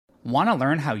Want to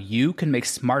learn how you can make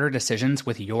smarter decisions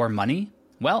with your money?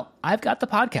 Well, I've got the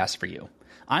podcast for you.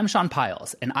 I'm Sean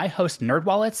Piles, and I host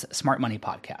NerdWallet's Smart Money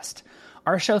Podcast.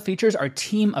 Our show features our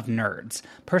team of nerds,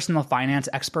 personal finance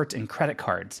experts in credit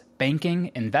cards,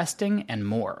 banking, investing, and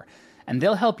more. And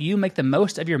they'll help you make the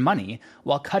most of your money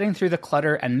while cutting through the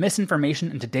clutter and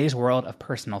misinformation in today's world of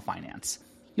personal finance.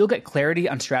 You'll get clarity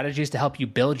on strategies to help you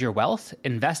build your wealth,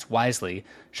 invest wisely,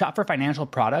 shop for financial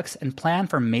products, and plan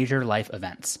for major life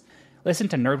events. Listen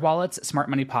to NerdWallet's Smart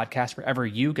Money Podcast wherever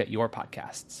you get your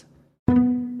podcasts.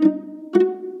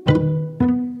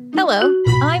 Hello,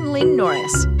 I'm Lynn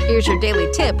Norris. Here's your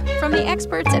daily tip from the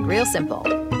experts at Real Simple.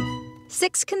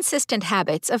 6 Consistent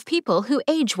Habits of People Who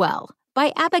Age Well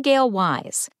by Abigail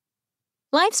Wise.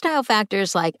 Lifestyle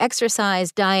factors like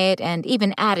exercise, diet, and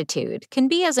even attitude can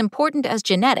be as important as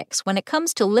genetics when it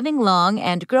comes to living long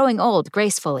and growing old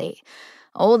gracefully.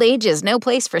 Old age is no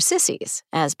place for sissies,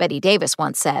 as Betty Davis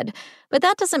once said, but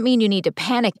that doesn't mean you need to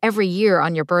panic every year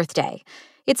on your birthday.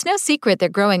 It's no secret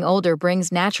that growing older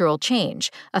brings natural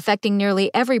change, affecting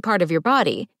nearly every part of your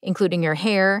body, including your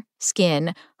hair,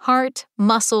 skin, heart,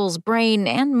 muscles, brain,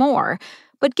 and more.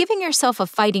 But giving yourself a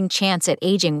fighting chance at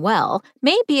aging well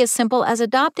may be as simple as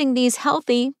adopting these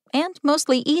healthy, and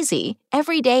mostly easy,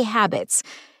 everyday habits.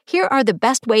 Here are the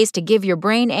best ways to give your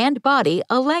brain and body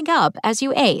a leg up as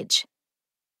you age.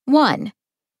 1.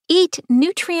 Eat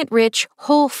nutrient-rich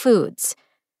whole foods.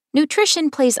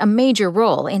 Nutrition plays a major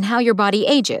role in how your body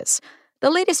ages. The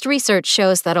latest research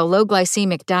shows that a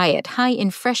low-glycemic diet high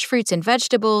in fresh fruits and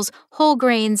vegetables, whole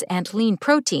grains, and lean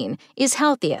protein is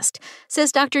healthiest,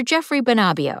 says Dr. Jeffrey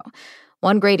Bonabio.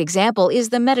 One great example is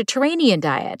the Mediterranean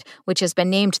diet, which has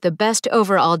been named the best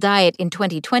overall diet in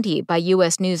 2020 by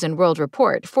U.S. News & World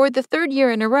Report for the 3rd year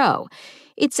in a row.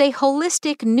 It's a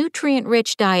holistic,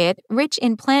 nutrient-rich diet rich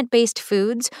in plant-based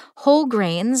foods, whole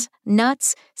grains,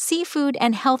 nuts, seafood,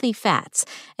 and healthy fats,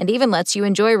 and even lets you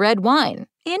enjoy red wine,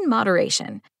 in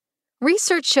moderation.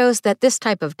 Research shows that this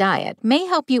type of diet may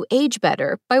help you age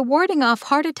better by warding off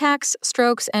heart attacks,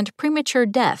 strokes, and premature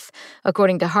death,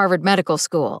 according to Harvard Medical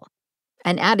School.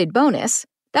 An added bonus,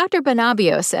 Dr.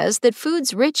 Bonabio says that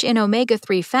foods rich in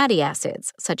omega-3 fatty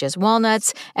acids, such as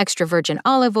walnuts, extra virgin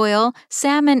olive oil,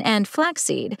 salmon, and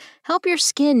flaxseed, help your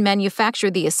skin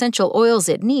manufacture the essential oils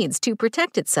it needs to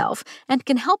protect itself and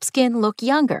can help skin look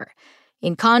younger.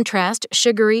 In contrast,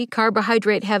 sugary,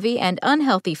 carbohydrate-heavy, and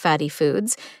unhealthy fatty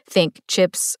foods, think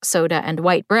chips, soda, and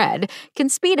white bread, can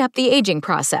speed up the aging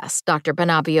process, Dr.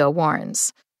 Bonabio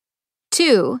warns.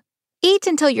 2. Eat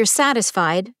until you're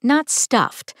satisfied, not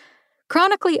stuffed.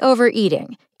 Chronically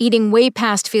overeating, eating way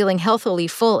past feeling healthily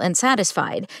full and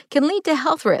satisfied, can lead to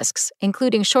health risks,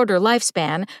 including shorter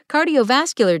lifespan,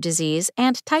 cardiovascular disease,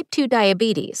 and type 2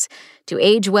 diabetes. To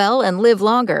age well and live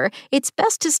longer, it's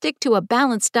best to stick to a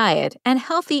balanced diet and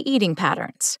healthy eating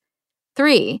patterns.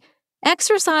 3.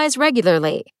 Exercise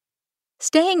regularly.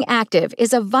 Staying active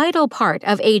is a vital part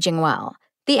of aging well.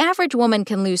 The average woman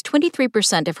can lose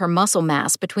 23% of her muscle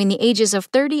mass between the ages of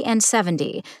 30 and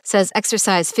 70, says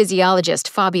exercise physiologist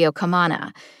Fabio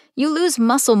Comana. You lose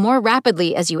muscle more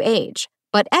rapidly as you age,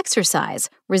 but exercise,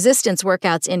 resistance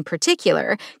workouts in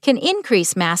particular, can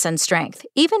increase mass and strength,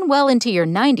 even well into your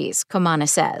 90s, Comana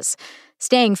says.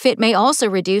 Staying fit may also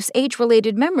reduce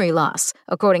age-related memory loss,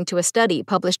 according to a study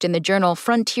published in the journal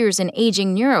Frontiers in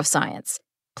Aging Neuroscience.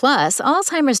 Plus,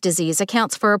 Alzheimer's disease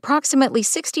accounts for approximately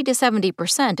 60 to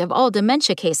 70% of all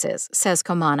dementia cases, says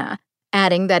Comana,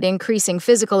 adding that increasing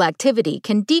physical activity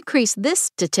can decrease this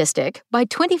statistic by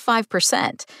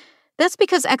 25%. That's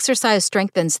because exercise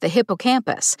strengthens the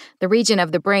hippocampus, the region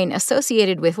of the brain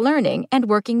associated with learning and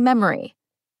working memory.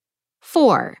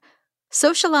 4.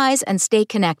 Socialize and stay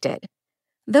connected.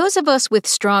 Those of us with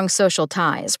strong social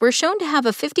ties were shown to have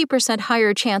a 50%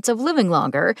 higher chance of living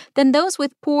longer than those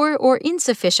with poor or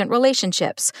insufficient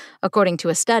relationships, according to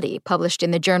a study published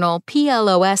in the journal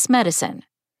PLOS Medicine.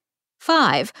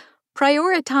 5.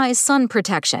 Prioritize sun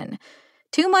protection.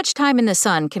 Too much time in the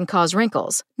sun can cause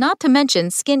wrinkles, not to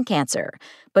mention skin cancer.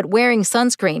 But wearing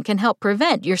sunscreen can help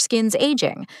prevent your skin's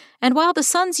aging. And while the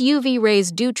sun's UV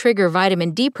rays do trigger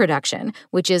vitamin D production,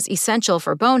 which is essential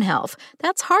for bone health,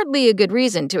 that's hardly a good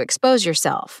reason to expose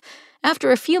yourself.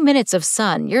 After a few minutes of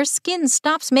sun, your skin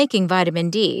stops making vitamin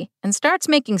D and starts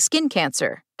making skin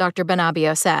cancer, Dr.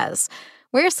 Bonabio says.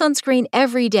 Wear sunscreen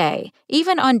every day,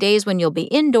 even on days when you'll be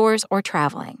indoors or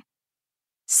traveling.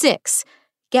 6.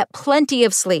 Get plenty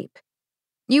of sleep.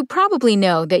 You probably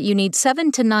know that you need 7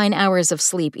 to 9 hours of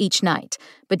sleep each night,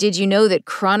 but did you know that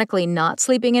chronically not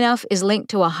sleeping enough is linked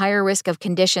to a higher risk of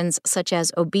conditions such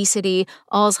as obesity,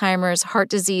 Alzheimer's, heart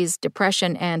disease,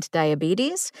 depression, and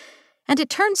diabetes? And it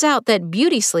turns out that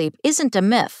beauty sleep isn't a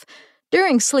myth.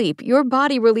 During sleep, your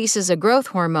body releases a growth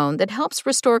hormone that helps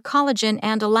restore collagen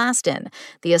and elastin,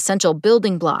 the essential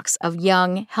building blocks of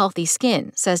young, healthy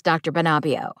skin, says Dr.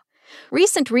 Bonabio.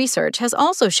 Recent research has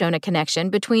also shown a connection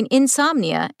between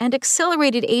insomnia and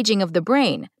accelerated aging of the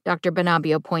brain, Dr.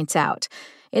 Bonabio points out.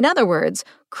 In other words,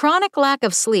 chronic lack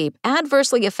of sleep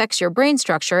adversely affects your brain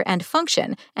structure and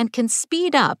function and can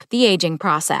speed up the aging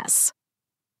process.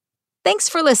 Thanks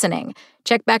for listening.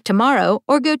 Check back tomorrow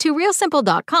or go to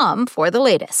realsimple.com for the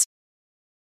latest.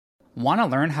 Want to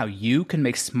learn how you can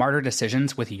make smarter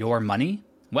decisions with your money?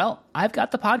 Well, I've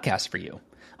got the podcast for you.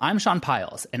 I'm Sean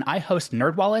Piles, and I host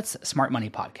NerdWallet's Smart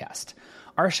Money Podcast.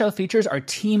 Our show features our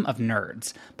team of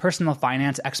nerds, personal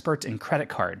finance experts in credit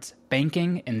cards,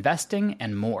 banking, investing,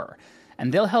 and more.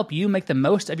 And they'll help you make the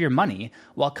most of your money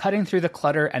while cutting through the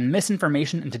clutter and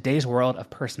misinformation in today's world of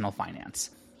personal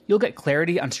finance. You'll get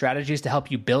clarity on strategies to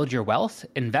help you build your wealth,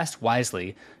 invest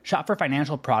wisely, shop for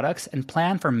financial products, and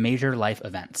plan for major life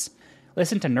events.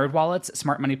 Listen to NerdWallet's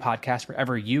Smart Money Podcast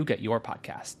wherever you get your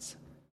podcasts.